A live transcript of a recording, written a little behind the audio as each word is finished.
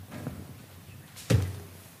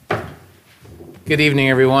Good evening,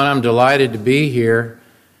 everyone. I'm delighted to be here,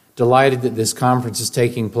 delighted that this conference is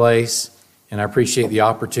taking place, and I appreciate the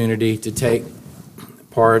opportunity to take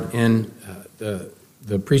part in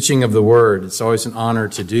the preaching of the Word. It's always an honor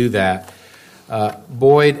to do that.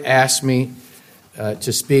 Boyd asked me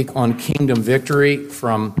to speak on kingdom victory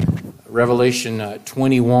from Revelation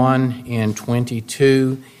 21 and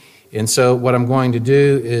 22, and so what I'm going to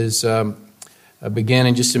do is begin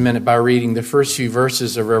in just a minute by reading the first few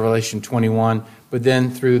verses of Revelation 21, but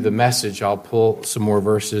then through the message I'll pull some more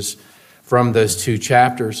verses from those two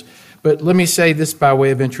chapters. But let me say this by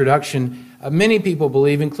way of introduction. Many people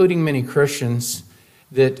believe, including many Christians,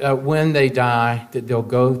 that when they die, that they'll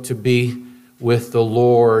go to be with the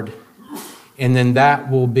Lord, and then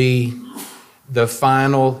that will be the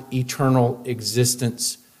final eternal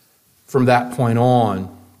existence from that point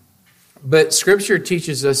on. But Scripture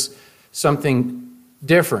teaches us something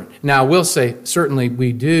different. Now, we'll say, certainly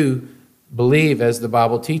we do believe, as the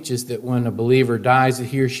Bible teaches, that when a believer dies, that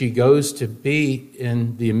he or she goes to be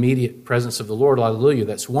in the immediate presence of the Lord. Hallelujah,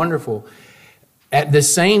 that's wonderful. At the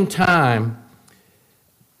same time,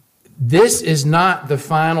 this is not the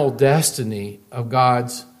final destiny of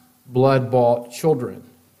God's blood-bought children.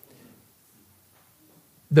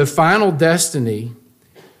 The final destiny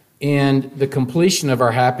and the completion of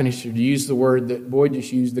our happiness, to use the word that Boyd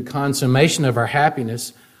just used, the consummation of our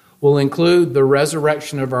happiness, will include the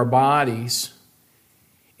resurrection of our bodies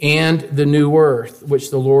and the new earth,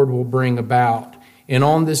 which the Lord will bring about. And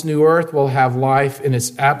on this new earth, we'll have life in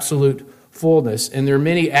its absolute fullness. And there are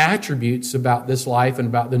many attributes about this life and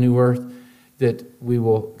about the new earth that we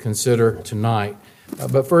will consider tonight.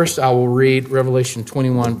 But first, I will read Revelation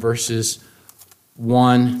 21, verses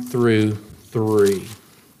 1 through 3.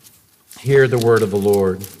 Hear the word of the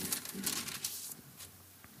Lord.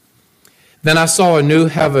 Then I saw a new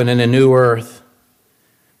heaven and a new earth,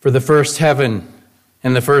 for the first heaven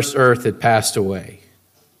and the first earth had passed away,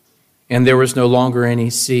 and there was no longer any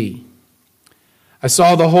sea. I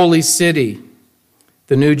saw the holy city,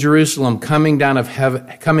 the new Jerusalem, coming down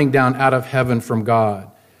out of heaven from God,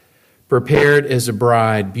 prepared as a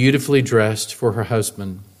bride, beautifully dressed for her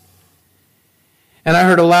husband. And I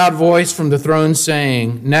heard a loud voice from the throne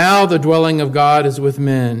saying, "Now the dwelling of God is with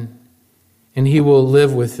men, and he will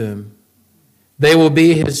live with them. They will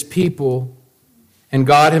be his people, and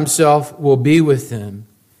God himself will be with them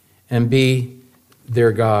and be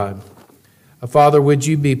their God." Father, would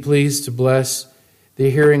you be pleased to bless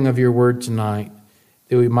the hearing of your word tonight,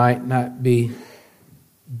 that we might not be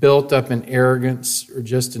built up in arrogance or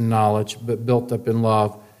just in knowledge, but built up in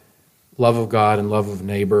love of God and love of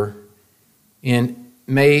neighbor. And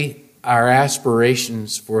may our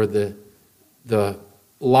aspirations for the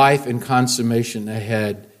life and consummation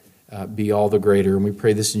ahead be all the greater. And we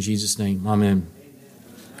pray this in Jesus' name. Amen.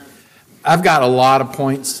 I've got a lot of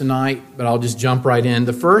points tonight, but I'll just jump right in.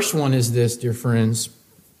 The first one is this, dear friends.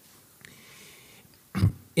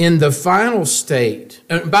 In the final state,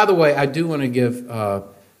 and by the way, I do want to give a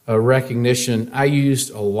recognition. I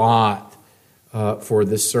used a lot for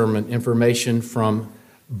this sermon information from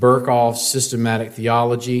Berkhoff's Systematic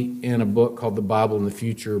Theology and a book called The Bible in the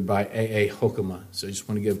Future by A.A. Hoekema. So I just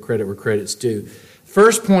want to give credit where credit's due.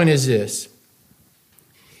 First point is this.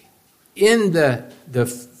 In the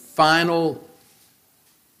final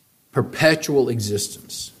perpetual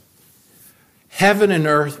existence, heaven and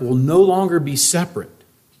earth will no longer be separate,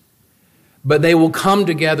 but they will come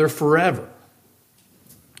together forever.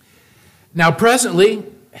 Now, presently,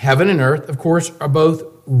 heaven and earth, of course, are both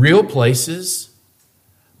real places,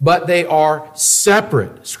 but they are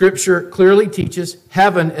separate. Scripture clearly teaches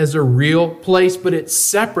heaven as a real place, but it's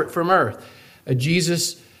separate from earth.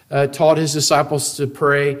 Jesus taught his disciples to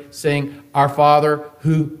pray, saying, "Our Father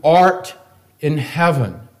who art in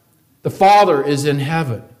heaven." The Father is in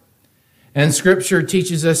heaven. And Scripture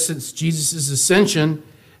teaches us since Jesus' ascension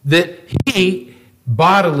that he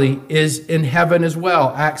bodily is in heaven as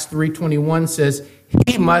well. Acts 3:21 says,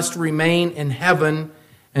 "He must remain in heaven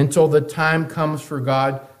until the time comes for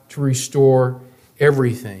God to restore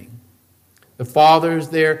everything." The Father is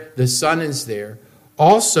there, the Son is there.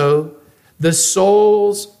 Also, the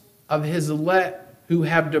souls of his elect who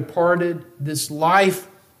have departed this life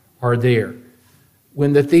are there.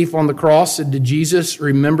 When the thief on the cross said to Jesus,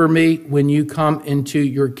 "Remember me when you come into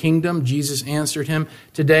your kingdom," Jesus answered him,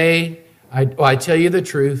 "Today, I tell you the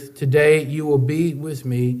truth, today you will be with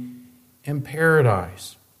me in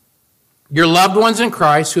paradise." Your loved ones in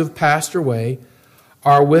Christ who have passed away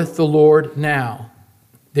are with the Lord now.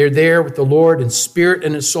 They're there with the Lord in spirit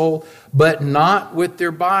and in soul, but not with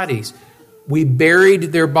their bodies. We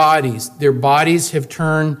buried their bodies. Their bodies have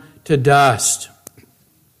turned to dust.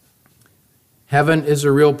 Heaven is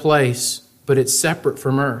a real place, but it's separate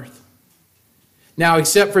from earth. Now,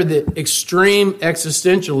 except for the extreme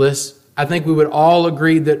existentialists, I think we would all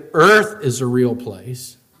agree that earth is a real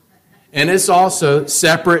place, and it's also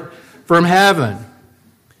separate from heaven.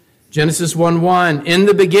 Genesis 1:1, in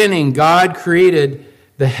the beginning, God created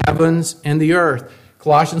the heavens and the earth.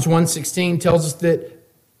 Colossians 1:16 tells us that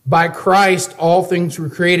by Christ, all things were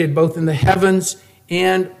created, both in the heavens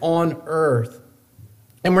and on earth.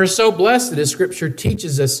 And we're so blessed that as Scripture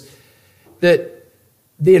teaches us that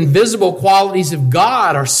the invisible qualities of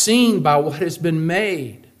God are seen by what has been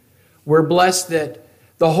made. We're blessed that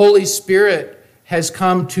the Holy Spirit has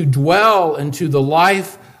come to dwell into the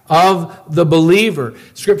life of the believer.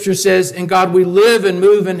 Scripture says, in God we live and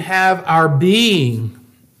move and have our being.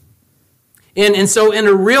 And so in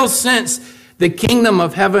a real sense, the kingdom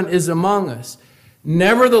of heaven is among us.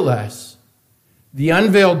 Nevertheless, the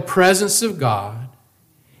unveiled presence of God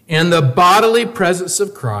and the bodily presence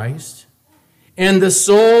of Christ and the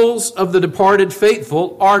souls of the departed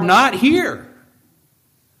faithful are not here.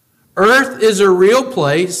 Earth is a real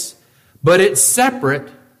place, but it's separate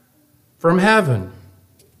from heaven.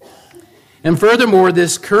 And furthermore,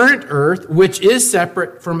 this current earth, which is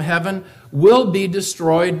separate from heaven, will be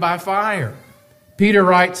destroyed by fire. Peter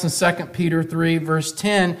writes in 2 Peter 3, verse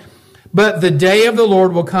 10, but the day of the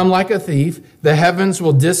Lord will come like a thief. The heavens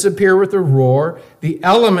will disappear with a roar. The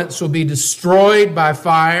elements will be destroyed by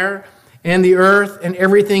fire, and the earth and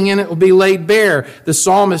everything in it will be laid bare. The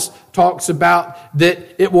psalmist talks about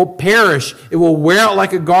that it will perish. It will wear out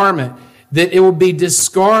like a garment, that it will be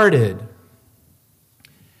discarded.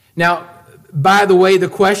 Now, by the way, the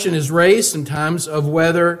question is raised sometimes of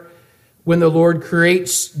whether when the Lord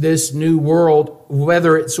creates this new world,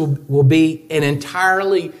 whether it will be an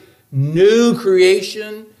entirely new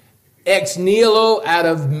creation, ex nihilo, out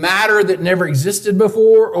of matter that never existed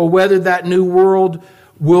before, or whether that new world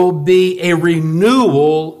will be a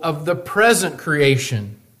renewal of the present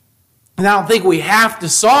creation. And I don't think we have to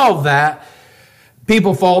solve that.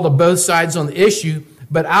 People fall to both sides on the issue,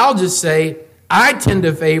 but I'll just say, I tend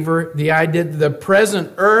to favor the idea that the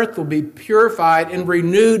present earth will be purified and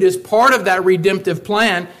renewed as part of that redemptive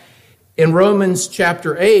plan. In Romans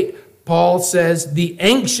chapter 8, Paul says, the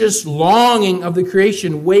anxious longing of the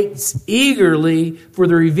creation waits eagerly for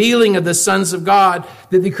the revealing of the sons of God,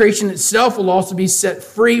 that the creation itself will also be set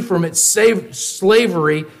free from its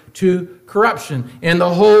slavery to corruption. And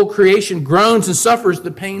the whole creation groans and suffers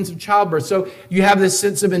the pains of childbirth. So you have this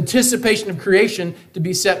sense of anticipation of creation to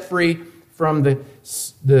be set free from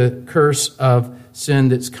the curse of sin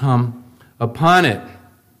that's come upon it.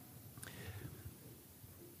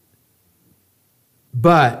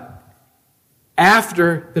 But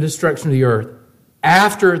after the destruction of the earth,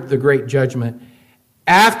 after the great judgment,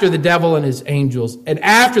 after the devil and his angels, and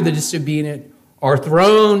after the disobedient are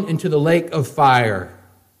thrown into the lake of fire,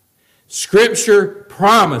 Scripture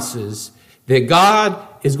promises that God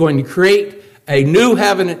is going to create a new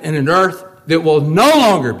heaven and an earth that will no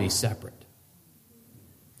longer be separate.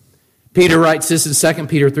 Peter writes this in 2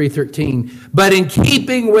 Peter 3:13. But in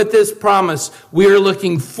keeping with this promise, we are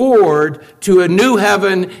looking forward to a new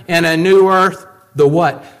heaven and a new earth. The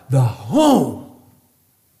what? The home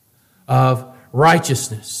of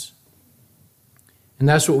righteousness. And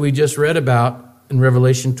that's what we just read about in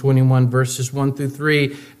Revelation 21, verses 1 through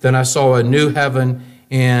 3. Then I saw a new heaven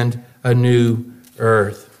and a new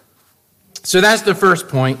earth. So that's the first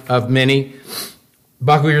point of many.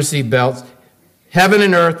 Buckle your seatbelts. Heaven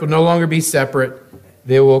and earth will no longer be separate.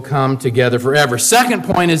 They will come together forever. Second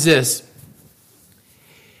point is this.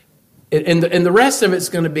 And the rest of it's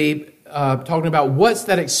going to be talking about what's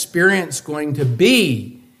that experience going to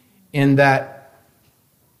be in that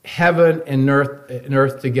heaven and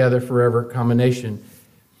earth together forever combination.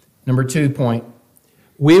 Number 2 point.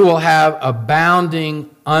 We will have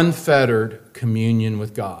abounding, unfettered communion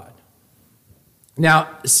with God. Now,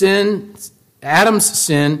 Adam's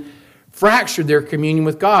sin fractured their communion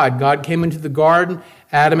with God. God came into the garden,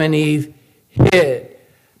 Adam and Eve hid.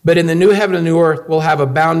 But in the new heaven and new earth, we'll have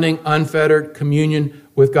abounding, unfettered communion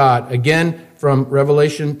with God. Again, from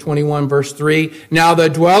Revelation 21, verse 3. Now the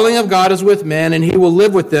dwelling of God is with men, and he will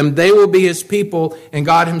live with them. They will be his people, and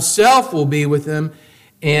God himself will be with them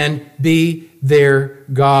and be their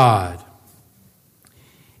God.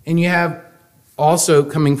 And you have also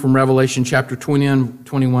coming from Revelation chapter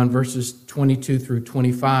 21, verses 22 through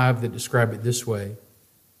 25 that describe it this way.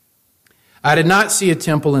 I did not see a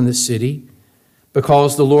temple in the city,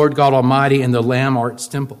 because the Lord God Almighty and the Lamb are its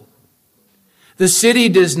temple. The city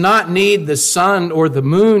does not need the sun or the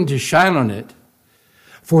moon to shine on it,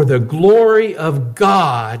 for the glory of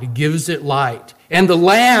God gives it light, and the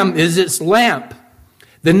Lamb is its lamp.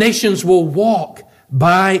 The nations will walk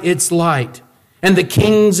by its light, and the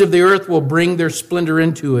kings of the earth will bring their splendor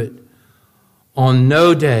into it. On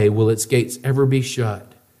no day will its gates ever be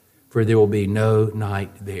shut, for there will be no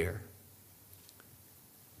night there.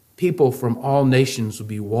 People from all nations will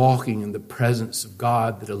be walking in the presence of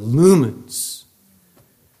God that illumines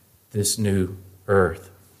this new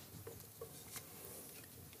earth.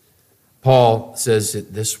 Paul says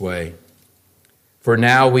it this way, "For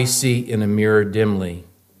now we see in a mirror dimly,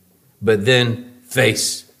 but then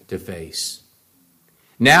face to face.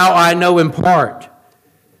 Now I know in part,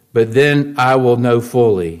 but then I will know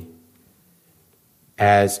fully,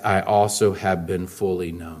 as I also have been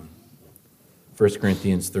fully known." 1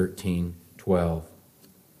 Corinthians 13:12.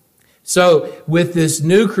 So, with this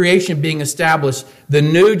new creation being established, the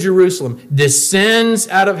new Jerusalem descends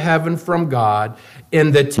out of heaven from God,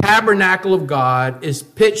 and the tabernacle of God is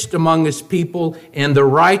pitched among his people, and the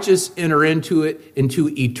righteous enter into it, into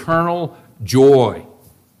eternal joy.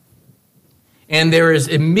 And there is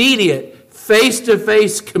immediate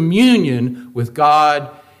face-to-face communion with God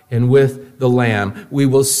and with the Lamb. We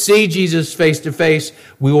will see Jesus face to face.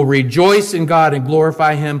 We will rejoice in God and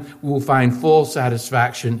glorify him. We will find full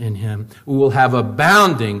satisfaction in him. We will have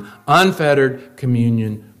abounding, unfettered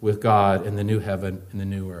communion with God in the new heaven and the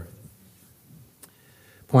new earth.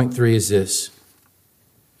 Point 3 is this.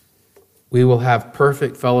 We will have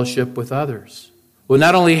perfect fellowship with others. We'll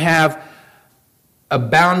not only have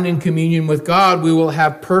abounding communion with God, we will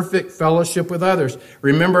have perfect fellowship with others.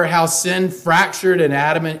 Remember how sin fractured in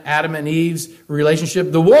Adam and Eve's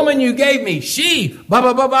relationship? The woman you gave me, she, blah,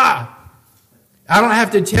 blah, blah, blah. I don't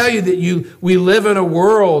have to tell you that we live in a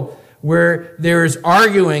world where there is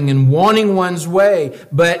arguing and wanting one's way.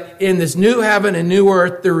 But in this new heaven and new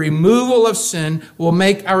earth, the removal of sin will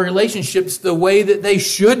make our relationships the way that they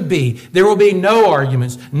should be. There will be no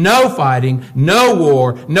arguments, no fighting, no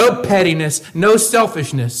war, no pettiness, no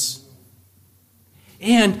selfishness.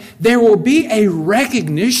 And there will be a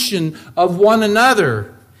recognition of one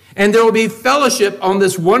another. And there will be fellowship on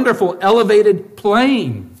this wonderful elevated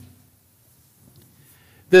plane.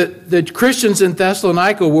 The Christians in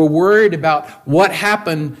Thessalonica were worried about what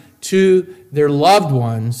happened to their loved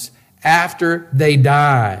ones after they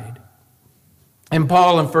died. And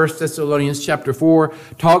Paul in 1 Thessalonians chapter 4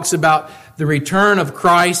 talks about the return of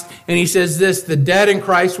Christ. And he says this, "The dead in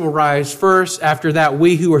Christ will rise first. After that,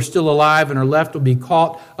 we who are still alive and are left will be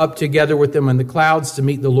caught up together with them in the clouds to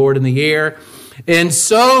meet the Lord in the air. And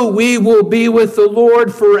so we will be with the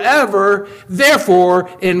Lord forever. Therefore,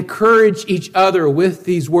 encourage each other with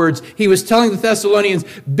these words." He was telling the Thessalonians,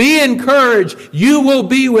 be encouraged. You will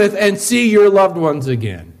be with and see your loved ones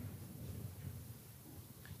again.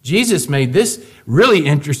 Jesus made this really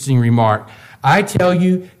interesting remark. "I tell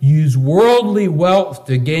you, use worldly wealth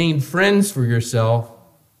to gain friends for yourself,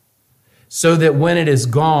 so that when it is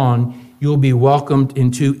gone, you'll be welcomed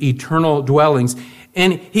into eternal dwellings."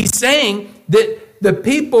 And he's saying that the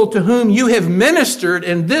people to whom you have ministered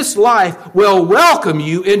in this life will welcome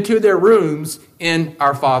you into their rooms in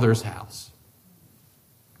our Father's house.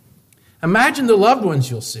 Imagine the loved ones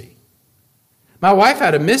you'll see. My wife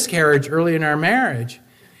had a miscarriage early in our marriage,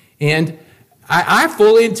 and I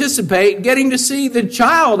fully anticipate getting to see the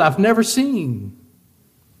child I've never seen.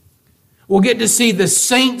 We'll get to see the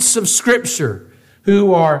saints of Scripture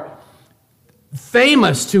who are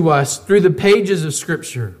famous to us through the pages of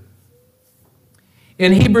Scripture.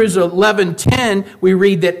 In Hebrews 11:10, we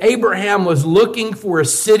read that Abraham was looking for a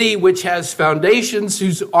city which has foundations,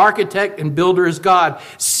 whose architect and builder is God.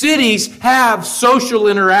 Cities have social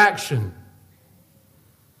interaction.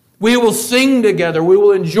 We will sing together. We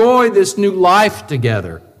will enjoy this new life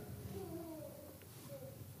together.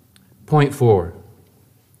 Point 4.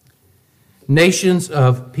 Nations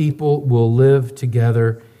of people will live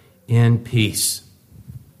together in peace.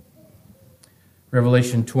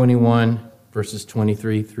 Revelation 21, verses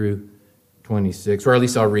 23 through 26. Or at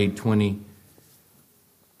least I'll read 23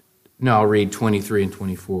 and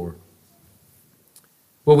 24.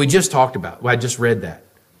 Well, we just talked about, I just read that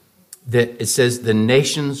it says the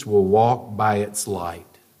nations will walk by its light.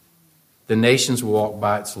 The nations will walk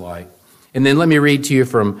by its light. And then let me read to you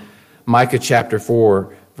from Micah chapter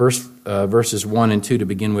 4, verses 1 and 2 to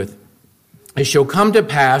begin with. "It shall come to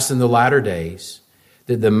pass in the latter days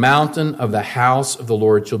that the mountain of the house of the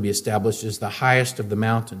Lord shall be established as the highest of the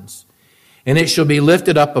mountains. And it shall be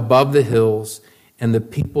lifted up above the hills, and the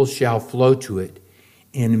people shall flow to it.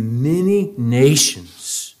 And many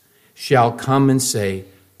nations shall come and say,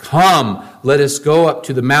 Come, let us go up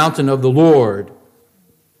to the mountain of the Lord,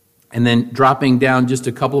 And then dropping down just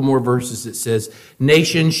a couple more verses, it says,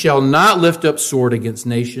 nation shall not lift up sword against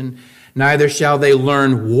nation, neither shall they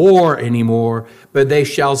learn war anymore, but they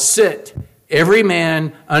shall sit, every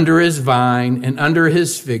man under his vine and under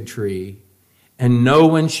his fig tree, and no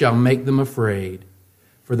one shall make them afraid,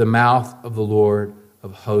 for the mouth of the Lord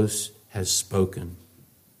of hosts has spoken.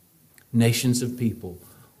 Nations of people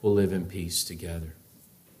will live in peace together.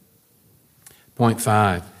 Point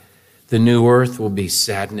 5, the new earth will be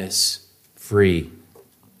sadness free.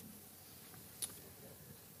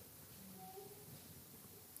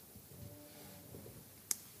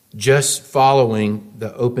 Just following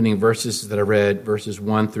the opening verses that I read, verses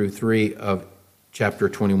 1 through 3 of chapter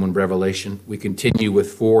 21 Revelation, we continue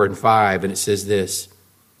with 4 and 5, and it says this: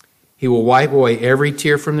 He will wipe away every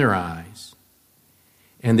tear from their eyes,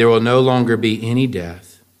 and there will no longer be any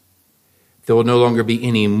death. There will no longer be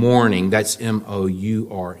any mourning, that's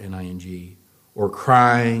mourning, or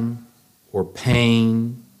crying, or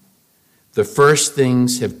pain. The first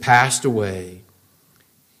things have passed away.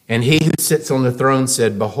 And he who sits on the throne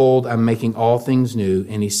said, Behold, I'm making all things new.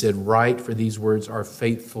 And he said, Write, for these words are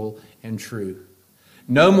faithful and true.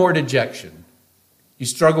 No more dejection. You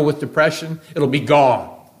struggle with depression, it'll be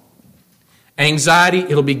gone. Anxiety,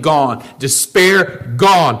 it'll be gone. Despair,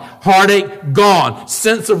 gone. Heartache, gone.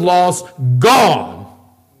 Sense of loss, gone.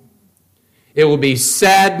 It will be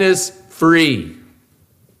sadness free.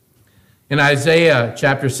 In Isaiah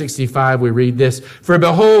chapter 65, we read this: For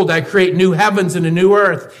behold, I create new heavens and a new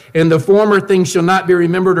earth, and the former things shall not be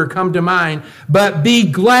remembered or come to mind. But be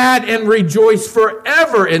glad and rejoice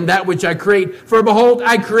forever in that which I create. For behold,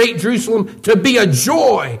 I create Jerusalem to be a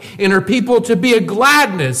joy, and her people to be a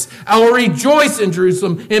gladness. I will rejoice in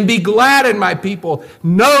Jerusalem and be glad in my people.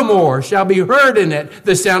 No more shall be heard in it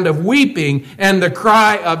the sound of weeping and the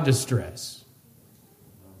cry of distress.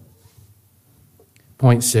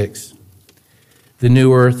 Point 6. The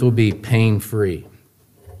new earth will be pain-free.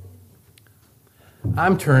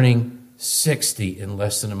 I'm turning 60 in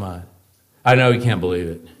less than a month. I know you can't believe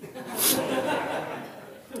it.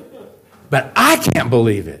 But I can't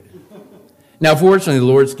believe it. Now, fortunately, the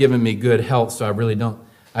Lord's given me good health, so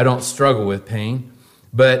I don't struggle with pain.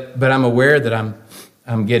 But I'm aware that I'm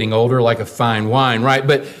getting older like a fine wine, right?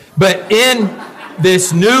 But in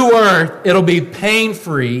this new earth, it'll be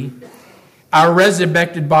pain-free. Our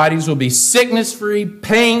resurrected bodies will be sickness-free,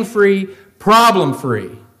 pain-free,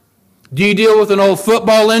 problem-free. Do you deal with an old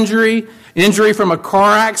football injury from a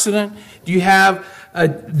car accident? Do you have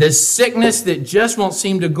this sickness that just won't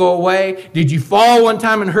seem to go away? Did you fall one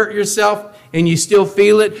time and hurt yourself and you still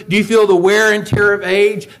feel it? Do you feel the wear and tear of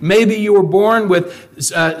age? Maybe you were born with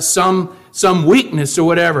some weakness or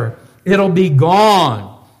whatever. It'll be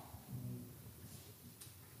gone.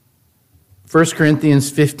 1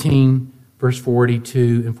 Corinthians 15 Verse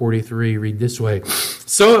 42 and 43 read this way: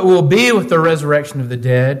 So it will be with the resurrection of the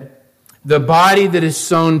dead. The body that is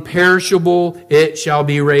sown perishable, it shall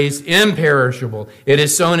be raised imperishable. It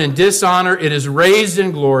is sown in dishonor, it is raised in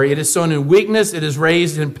glory. It is sown in weakness, it is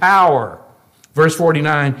raised in power. Verse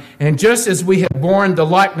 49, And just as we have borne the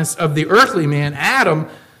likeness of the earthly man, Adam,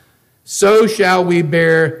 so shall we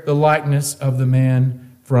bear the likeness of the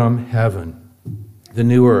man from heaven. The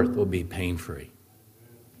new earth will be pain-free.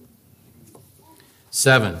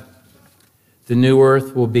 7, the new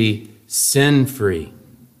earth will be sin-free.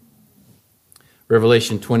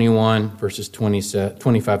 Revelation 21, verses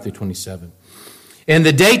 25 through 27. In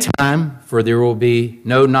the daytime, for there will be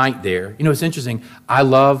no night there. You know, it's interesting. I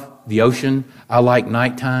love the ocean. I like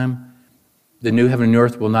nighttime. The new heaven and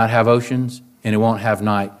earth will not have oceans, and it won't have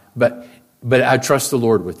night. But I trust the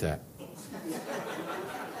Lord with that.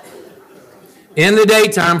 In the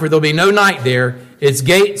daytime, for there will be no night there, its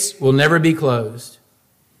gates will never be closed.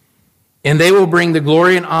 And they will bring the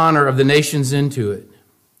glory and honor of the nations into it.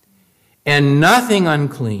 And nothing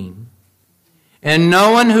unclean, and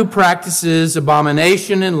no one who practices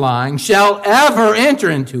abomination and lying shall ever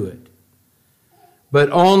enter into it,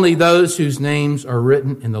 but only those whose names are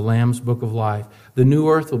written in the Lamb's book of life. The new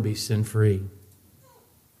earth will be sin-free.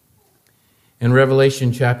 In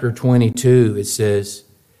Revelation chapter 22, it says,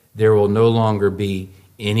 there will no longer be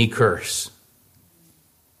any curse.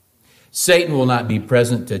 Satan will not be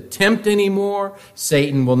present to tempt anymore.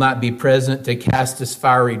 Satan will not be present to cast his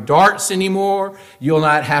fiery darts anymore. You'll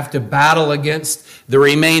not have to battle against the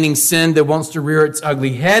remaining sin that wants to rear its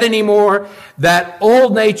ugly head anymore. That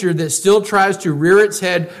old nature that still tries to rear its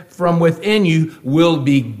head from within you will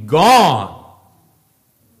be gone.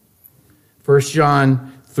 1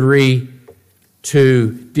 John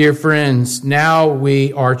 3:2. Dear friends, now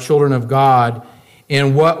we are children of God,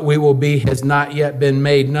 and what we will be has not yet been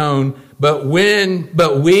made known. But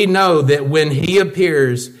we know that when he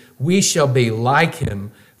appears, we shall be like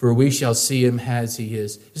him, for we shall see him as he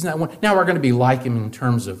is. Isn't that one? Now we're going to be like him in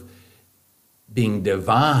terms of being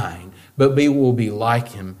divine, but we will be like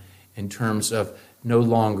him in terms of no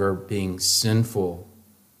longer being sinful.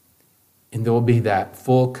 And there will be that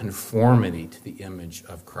full conformity to the image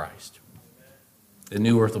of Christ. The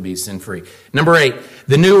new earth will be sin-free. Number 8,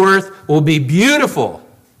 the new earth will be beautiful.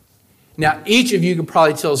 Now, each of you could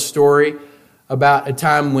probably tell a story about a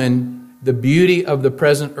time when the beauty of the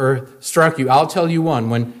present earth struck you. I'll tell you one.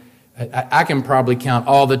 When I can probably count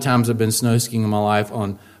all the times I've been snow skiing in my life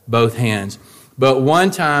on both hands. But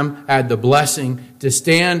one time I had the blessing to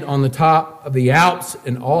stand on the top of the Alps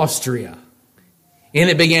in Austria. And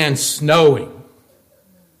it began snowing.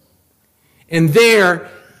 And there,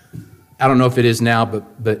 I don't know if it is now,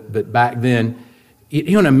 but back then,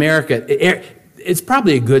 in America, it's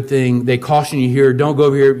probably a good thing. They caution you here, don't go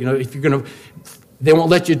over here. If you're going to, they won't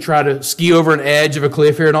let you try to ski over an edge of a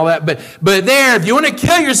cliff here and all that. But there, if you want to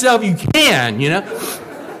kill yourself, you can,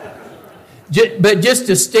 But just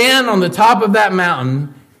to stand on the top of that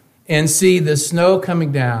mountain and see the snow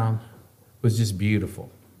coming down was just beautiful.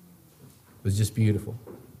 It was just beautiful.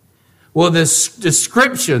 Well, the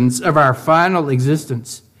descriptions of our final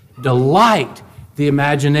existence delight the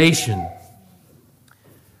imagination.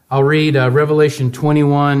 I'll read Revelation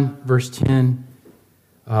 21, verse 10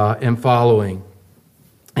 and following.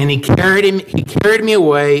 And he carried me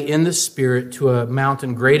away in the Spirit to a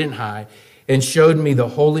mountain great and high, and showed me the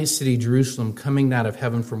holy city Jerusalem coming down of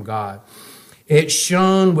heaven from God. It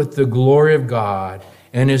shone with the glory of God,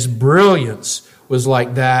 and its brilliance was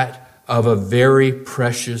like that of a very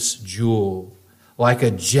precious jewel, like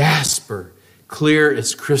a jasper, clear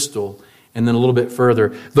as crystal. And then a little bit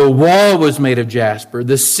further, the wall was made of jasper,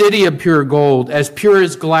 the city of pure gold, as pure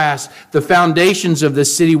as glass. The foundations of the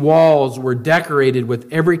city walls were decorated with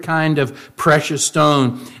every kind of precious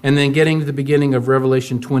stone. And then getting to the beginning of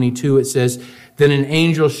Revelation 22, it says, then an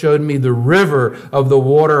angel showed me the river of the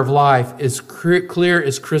water of life, as clear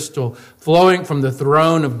as crystal, flowing from the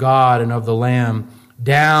throne of God and of the Lamb.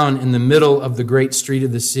 Down in the middle of the great street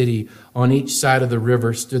of the city, on each side of the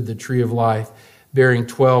river, stood the tree of life, bearing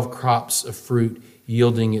 12 crops of fruit,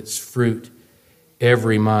 yielding its fruit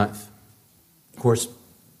every month. Of course,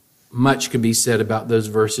 much could be said about those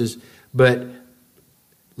verses, but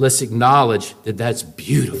let's acknowledge that that's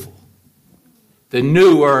beautiful. The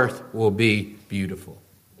new earth will be beautiful.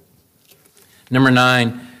 Number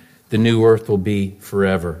 9, the new earth will be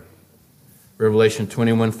forever. Revelation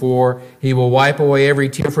 21:4, he will wipe away every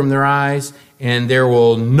tear from their eyes, and there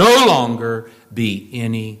will no longer be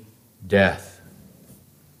any death.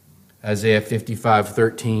 Isaiah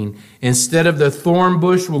 55:13, instead of the thorn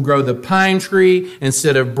bush will grow the pine tree,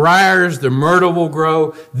 instead of briars the myrtle will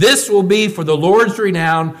grow. This will be for the Lord's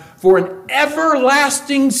renown, for an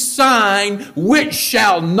everlasting sign which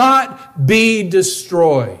shall not be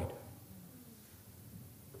destroyed.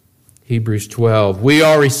 Hebrews 12, we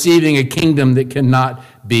are receiving a kingdom that cannot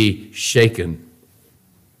be shaken.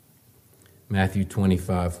 Matthew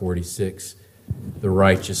 25:46, the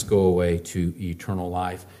righteous go away to eternal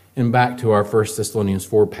life. And back to our 1 Thessalonians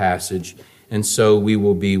 4 passage, and so we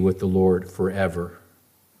will be with the Lord forever.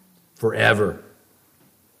 Forever.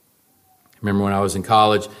 I remember when I was in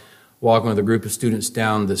college, walking with a group of students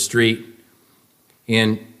down the street,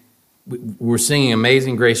 and we were singing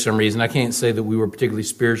Amazing Grace for some reason. I can't say that we were particularly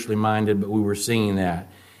spiritually minded, but we were singing that.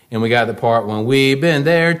 And we got the part when we've been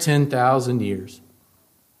there 10,000 years.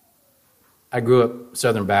 I grew up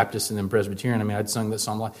Southern Baptist and then Presbyterian. I'd sung that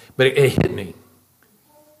song a lot, but it hit me.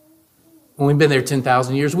 When we've been there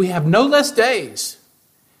 10,000 years, we have no less days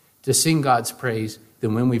to sing God's praise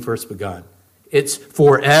than when we first begun. It's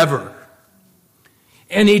forever.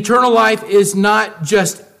 And eternal life is not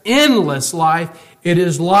just endless life, it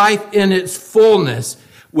is life in its fullness,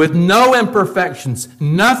 with no imperfections,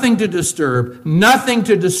 nothing to disturb, nothing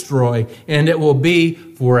to destroy, and it will be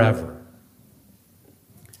forever.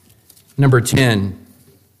 Number 10,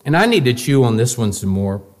 and I need to chew on this one some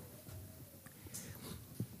more.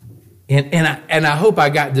 And I hope I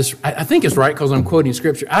got this. I think it's right because I'm quoting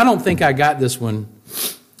Scripture. I don't think I got this one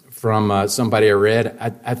from somebody I read.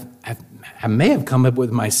 I may have come up with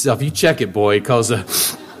it myself. You check it, boy, because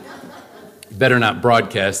you better not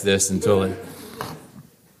broadcast this until it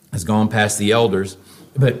has gone past the elders.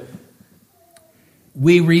 But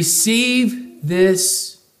we receive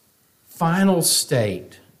this final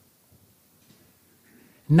state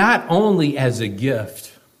not only as a gift,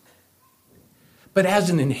 but as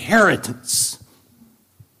an inheritance.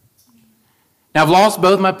 Now, I've lost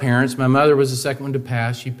both my parents. My mother was the second one to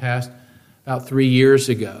pass. She passed about 3 years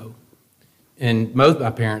ago. and both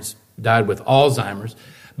my parents died with Alzheimer's.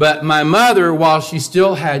 But my mother, while she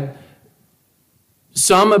still had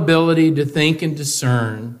some ability to think and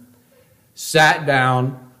discern, sat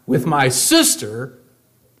down with my sister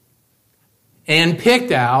and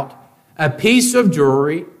picked out a piece of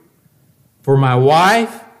jewelry for my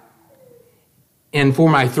wife and for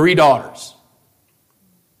my 3 daughters.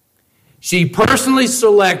 She personally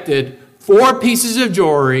selected 4 pieces of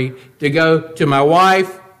jewelry to go to my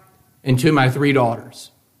wife and to my 3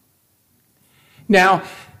 daughters. Now,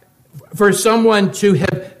 for someone to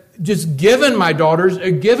have just given my daughters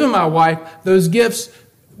or given my wife those gifts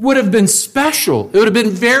would have been special. It would have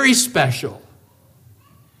been very special.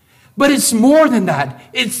 But it's more than that.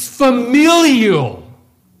 It's familial.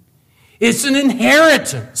 It's an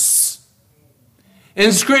inheritance.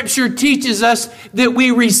 And Scripture teaches us that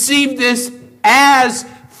we receive this as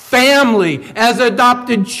family, as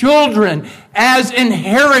adopted children, as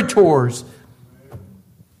inheritors.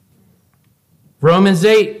 Romans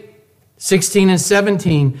 8:16 and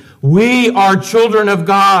 17. We are children of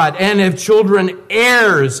God, and if children,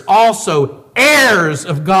 heirs also, heirs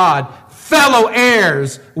of God, fellow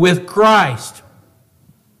heirs with Christ.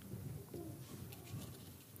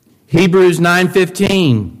 Hebrews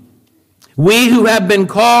 9:15. We who have been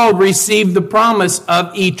called receive the promise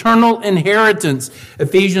of eternal inheritance.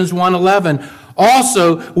 Ephesians 1:11.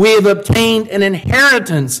 Also, we have obtained an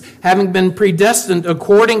inheritance, having been predestined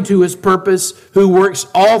according to his purpose, who works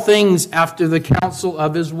all things after the counsel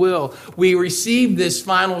of his will. We receive this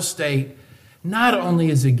final state not only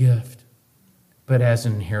as a gift, but as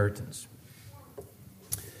an inheritance.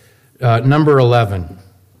 Number 11,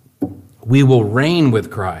 we will reign with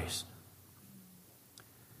Christ.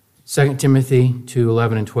 2 Timothy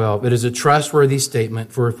 2:11 and 12. It is a trustworthy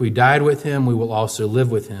statement, for if we died with him, we will also live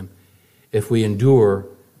with him. If we endure,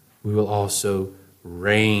 we will also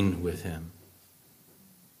reign with him.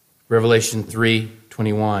 Revelation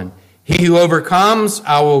 3:21. He who overcomes,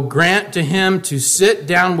 I will grant to him to sit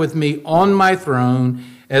down with me on my throne,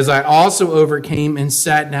 as I also overcame and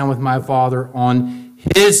sat down with my Father on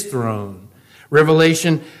his throne.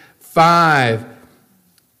 Revelation 5,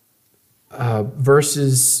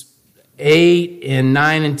 verses 8 and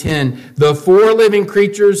 9 and 10. The 4 living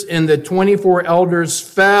creatures and the 24 elders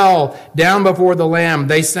fell down before the Lamb.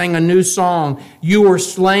 They sang a new song. You were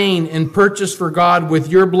slain and purchased for God with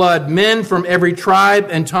your blood men from every tribe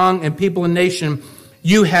and tongue and people and nation.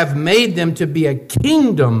 You have made them to be a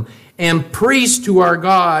kingdom and priests to our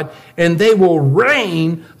God, and they will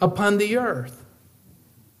reign upon the earth.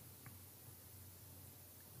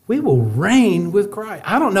 We will reign with Christ.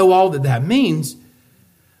 I don't know all that means,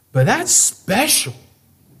 but that's special.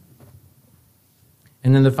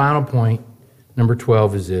 And then the final point, number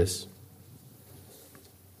 12, is this.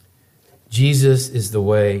 Jesus is the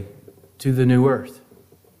way to the new earth.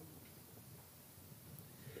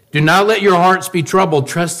 Do not let your hearts be troubled.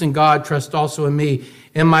 Trust in God. Trust also in me.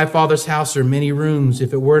 In my Father's house are many rooms.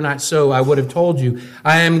 If it were not so, I would have told you.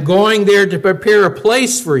 I am going there to prepare a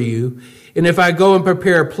place for you. And if I go and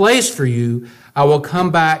prepare a place for you, I will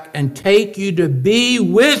come back and take you to be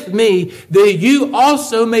with me, that you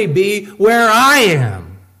also may be where I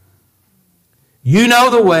am. You know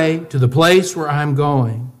the way to the place where I'm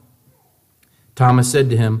going. Thomas said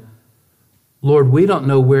to him, Lord, we don't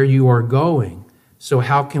know where you are going, so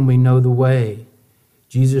how can we know the way?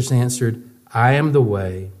 Jesus answered, I am the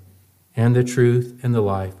way and the truth and the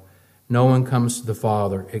life. No one comes to the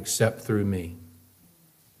Father except through me.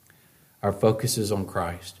 Our focus is on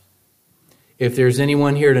Christ. If there's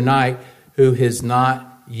anyone here tonight who has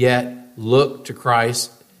not yet looked to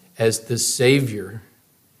Christ as the Savior,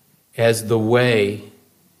 as the way,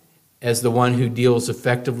 as the one who deals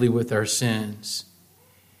effectively with our sins,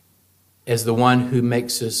 as the one who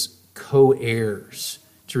makes us co-heirs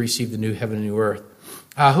to receive the new heaven and new earth,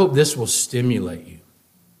 I hope this will stimulate you.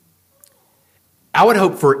 I would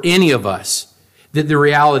hope for any of us that the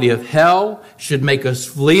reality of hell should make us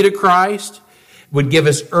flee to Christ, would give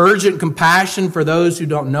us urgent compassion for those who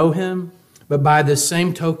don't know him. But by the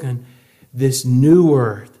same token, this new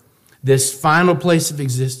earth, this final place of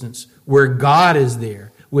existence where God is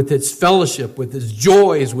there with its fellowship, with its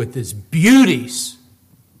joys, with its beauties,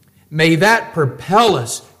 may that propel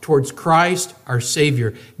us towards Christ, our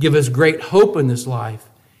Savior, give us great hope in this life,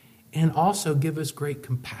 and also give us great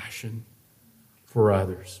compassion for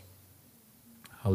others.